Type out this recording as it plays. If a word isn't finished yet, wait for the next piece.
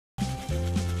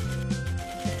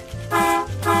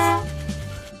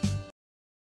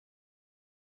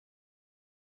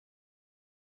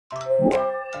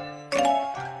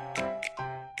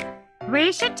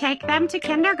We should take them to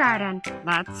kindergarten.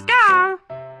 Let's go!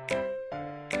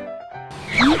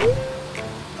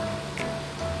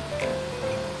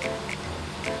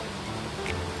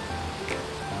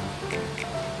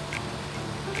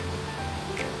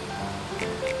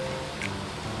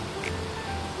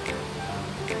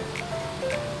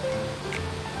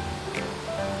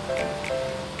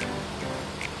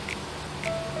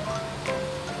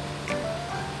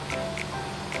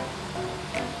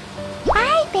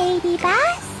 Bye, baby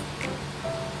bus.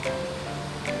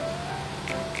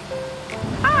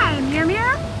 Hi, Mew Mew.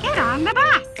 Get on the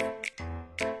bus.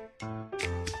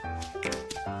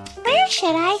 Where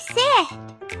should I sit?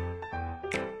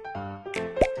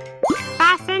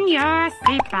 Fasten your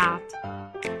seatbelt.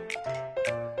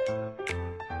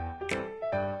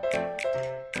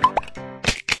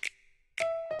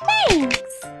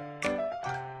 Thanks.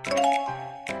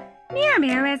 Mew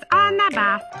Mew is on the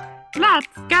bus.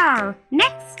 Let's go.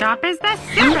 Next stop is the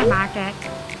supermarket.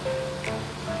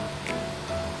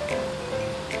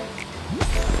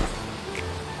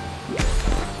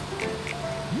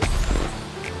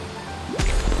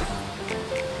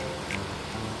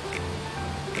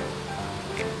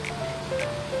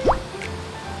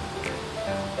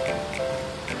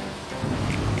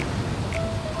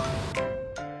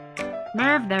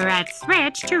 Move the red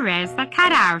switch to raise the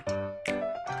cutout.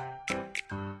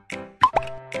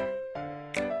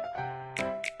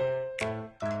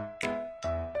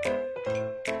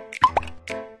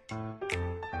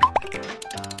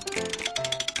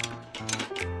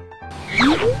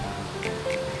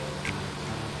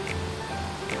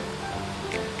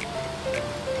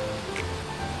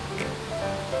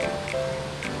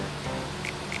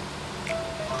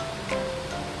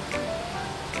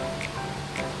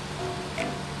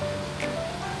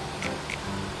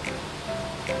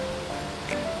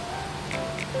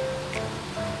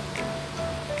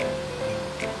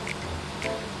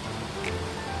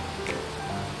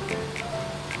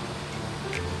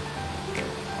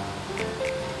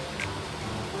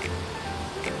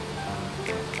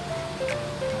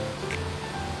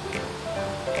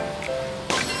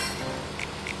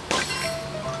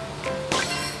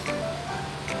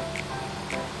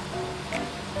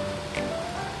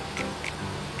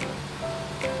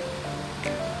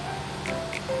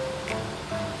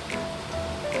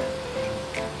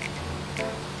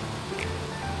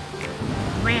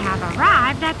 We have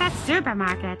arrived at the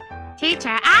supermarket.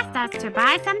 Teacher asked us to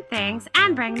buy some things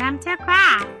and bring them to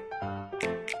class.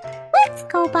 Let's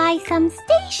go buy some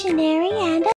stationery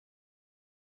and a...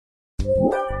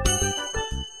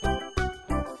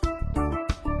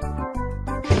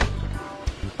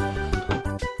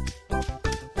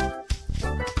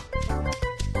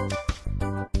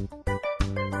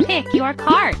 Pick your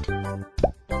cart.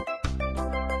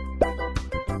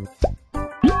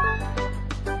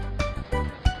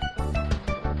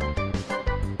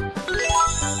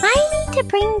 I need to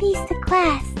bring these to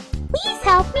class. Please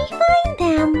help me find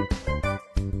them.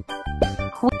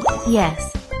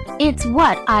 Yes, it's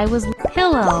what I was.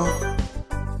 Pillow.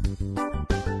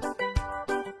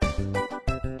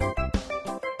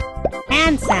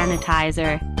 Hand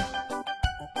sanitizer.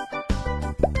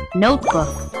 Notebook.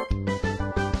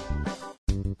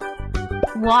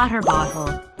 Water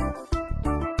bottle.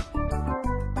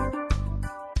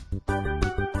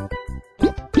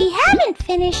 We haven't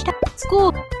finished our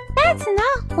School. That's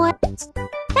enough. What?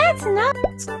 That's enough.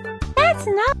 That's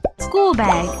enough. School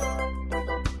bag.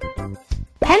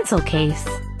 Pencil case.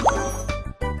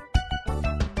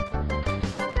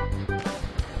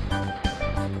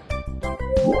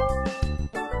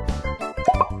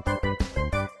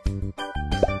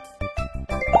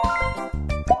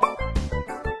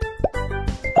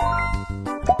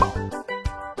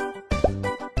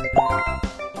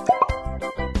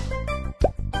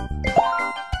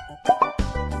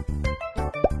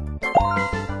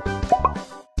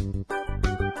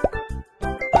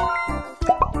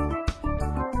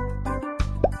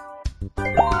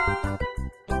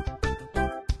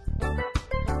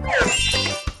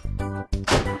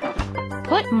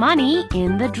 Put money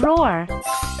in the drawer.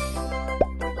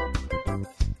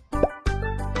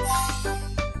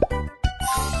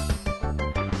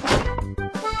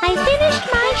 I finished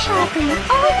my shopping.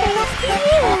 All thanks to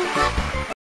you.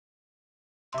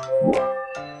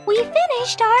 We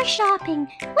finished our shopping.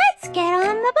 Let's get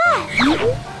on the bus.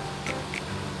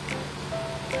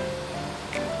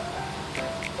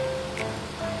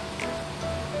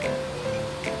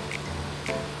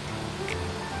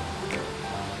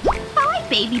 Bye,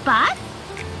 baby bus.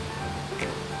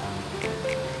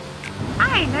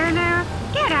 Hi, Lulu.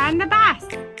 Get on the bus.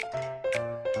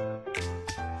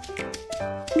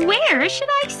 Where should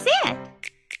I sit?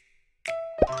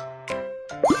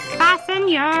 Fasten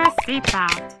your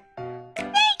seatbelt.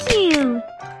 Thank you.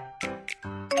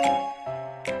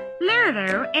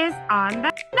 Lulu is on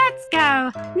the... Let's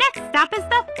go! Next up is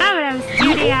the photo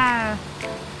studio.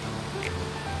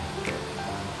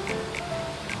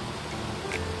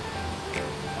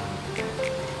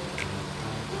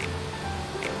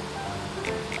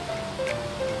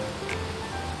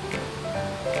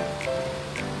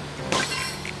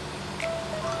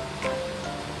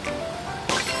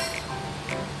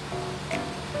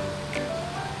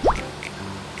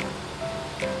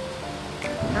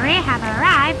 We have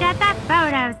arrived at the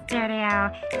photo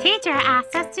studio. Teacher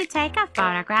asked us to take a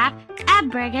photograph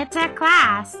and bring it to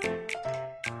class.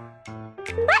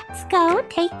 Let's go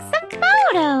take some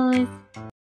photos.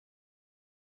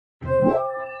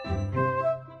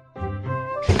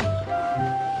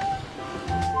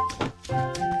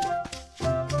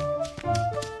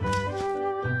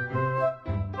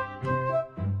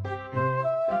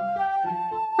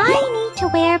 I need to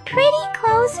wear pretty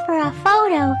clothes for a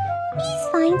photo. Please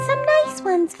find some nice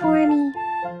ones for me.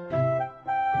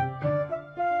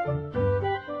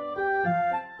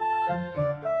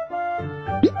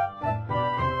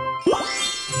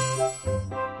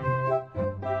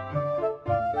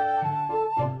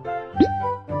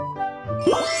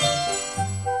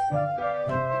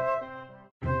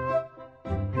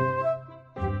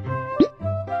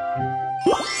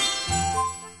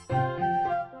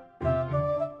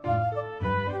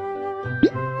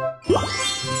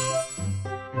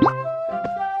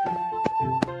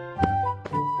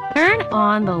 Turn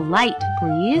on the light,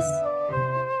 please.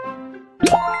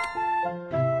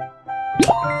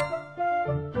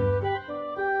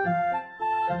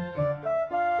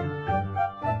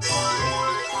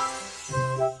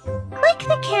 Click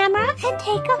the camera and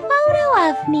take a photo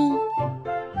of me.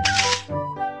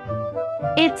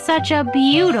 It's such a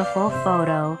beautiful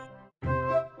photo.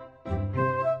 Click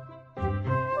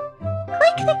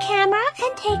the camera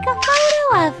and take a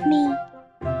photo of me.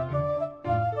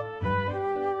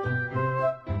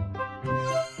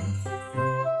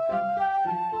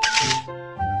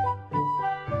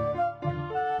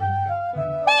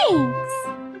 Thanks.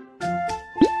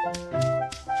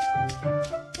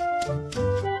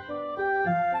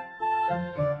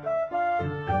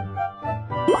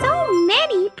 So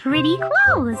many pretty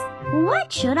clothes.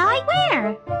 What should I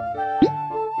wear?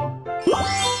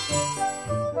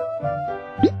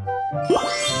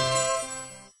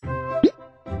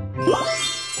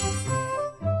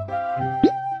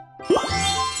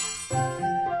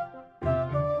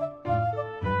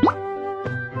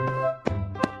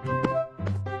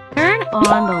 Turn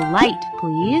on the light,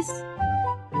 please.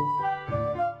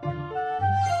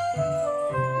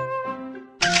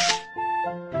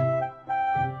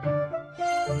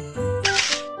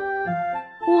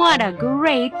 What a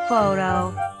great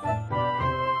photo!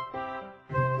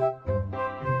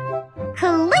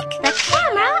 Click the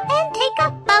camera and take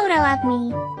a photo of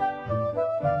me.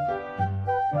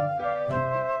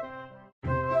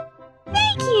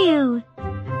 Thank you.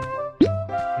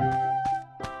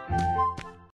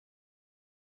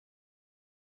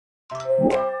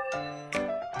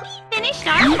 We finished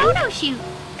our photo shoot.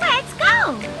 Let's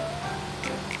go!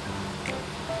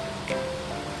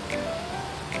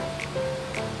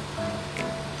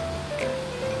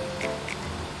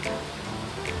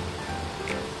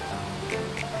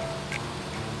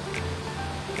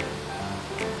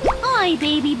 Hi,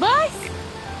 baby bus!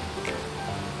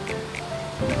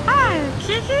 Oh,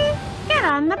 Kiki, get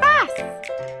on the bus.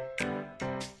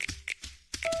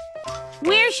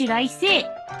 Where should I sit?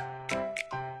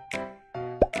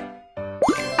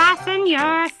 Fasten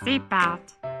your seatbelt.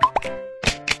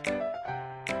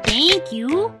 Thank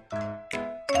you.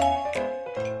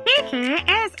 Kiki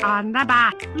is on the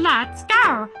bus. Let's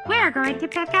go. We're going to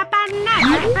pick up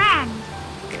another friend.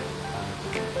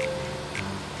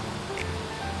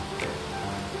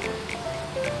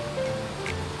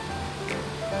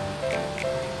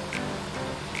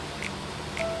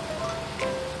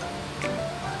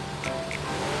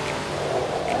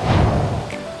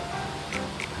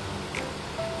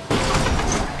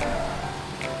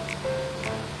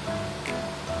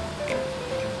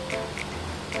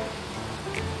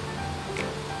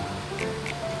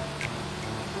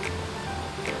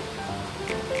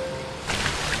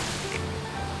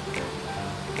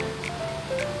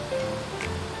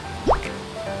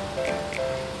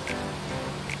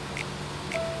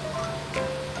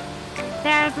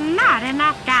 There's not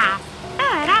enough gas.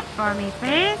 Fill it up for me,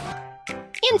 please.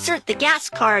 Insert the gas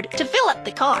card to fill up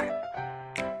the car.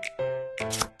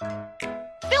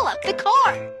 Fill up the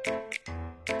car.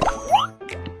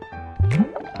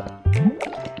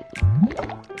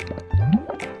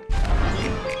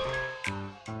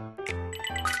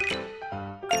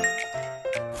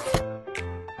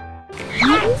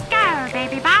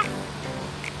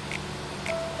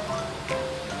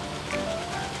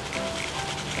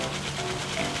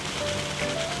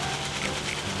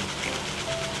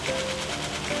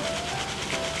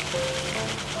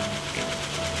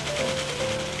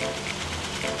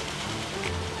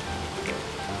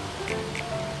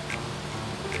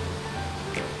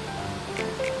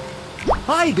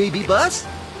 Hi, baby bus.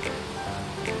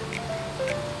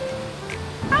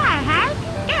 Hi, Hank.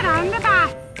 Get on the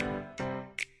bus.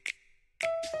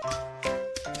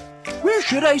 Where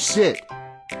should I sit?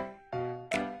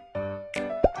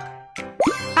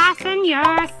 Fasten your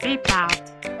seatbelt.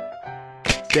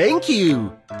 Thank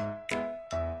you.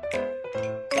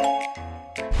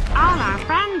 All our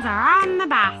friends are on the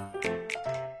bus.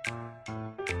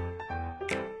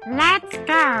 Let's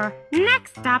go.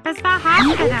 Next stop is the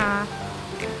hospital.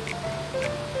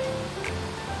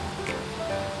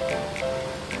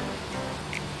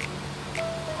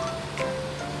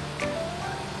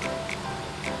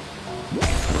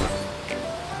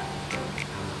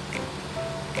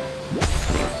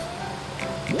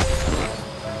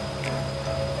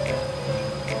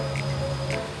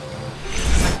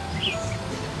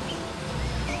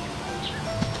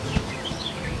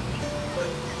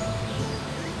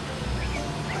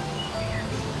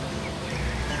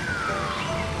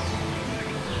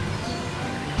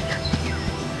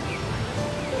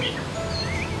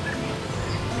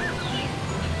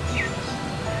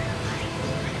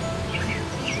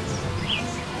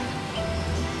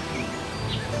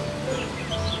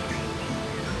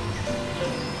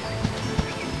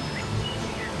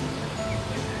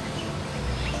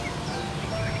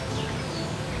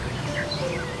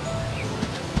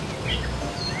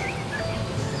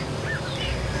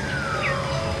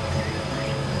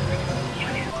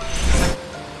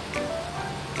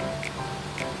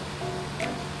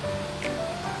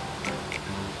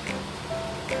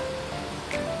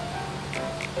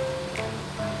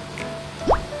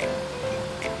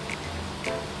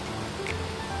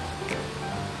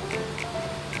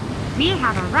 We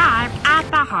have arrived at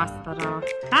the hospital.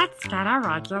 Let's get a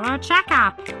regular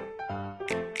checkup.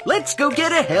 Let's go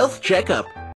get a health checkup.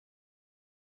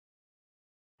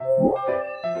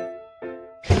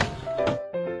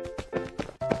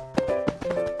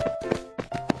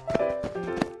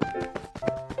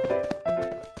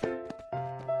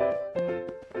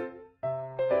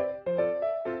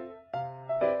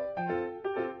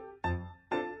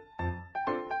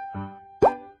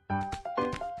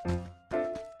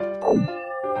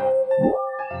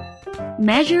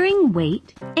 Measuring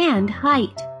weight and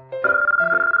height.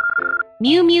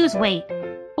 Mew Mew's weight,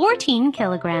 14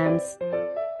 kilograms.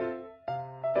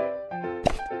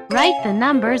 Write the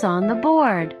numbers on the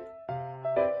board.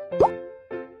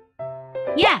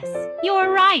 Yes,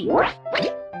 you're right.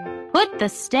 Put the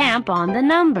stamp on the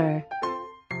number.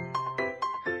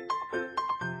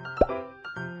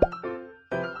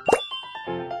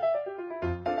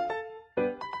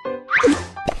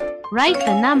 Write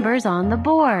the numbers on the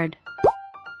board.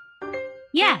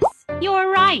 Yes, you're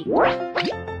right.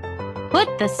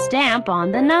 Put the stamp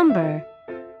on the number.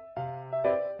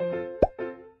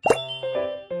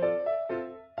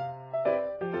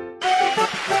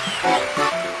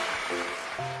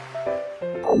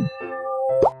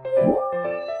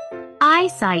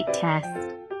 Eyesight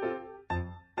test.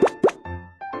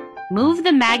 Move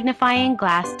the magnifying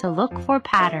glass to look for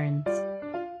patterns.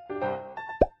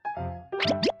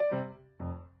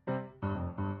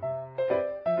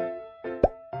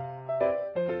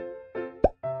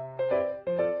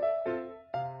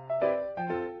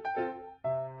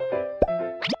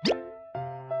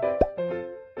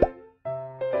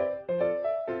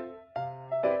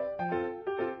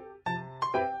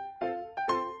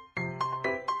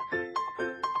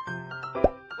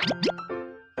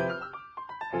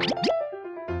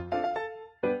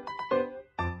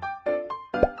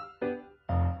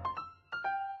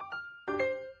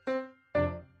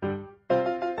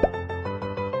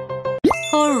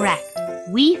 Correct.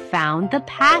 We found the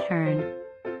pattern.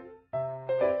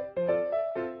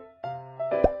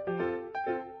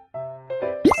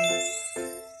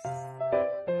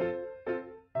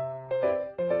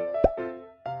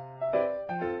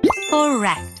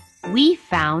 Correct. We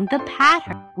found the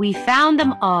pattern. We found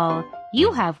them all.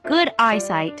 You have good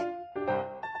eyesight.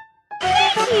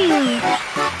 Phew.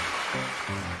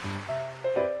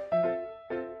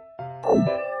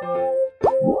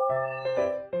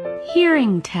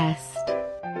 Hearing test.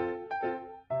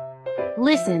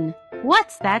 Listen,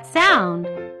 what's that sound?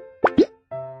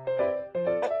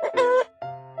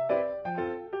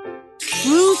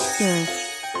 Rooster.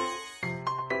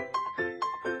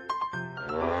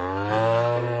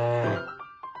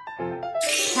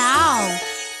 Cow.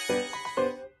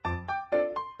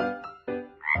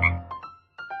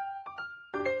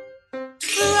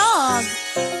 Frog.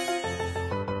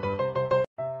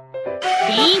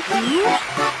 Baby.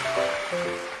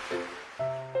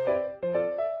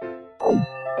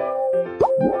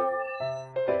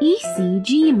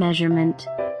 ECG measurement.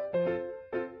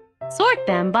 Sort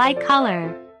them by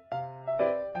color.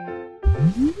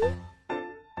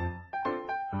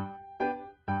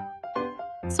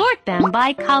 Sort them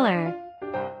by color.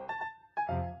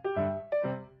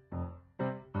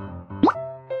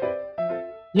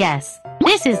 Yes,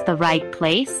 this is the right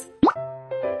place.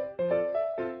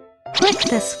 Click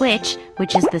the switch,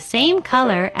 which is the same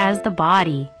color as the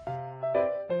body.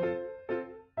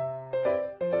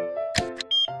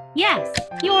 Yes,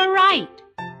 you're right.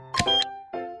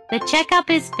 The checkup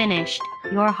is finished.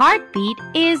 Your heartbeat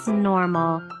is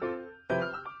normal.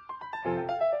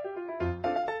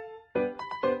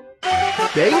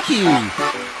 Thank you.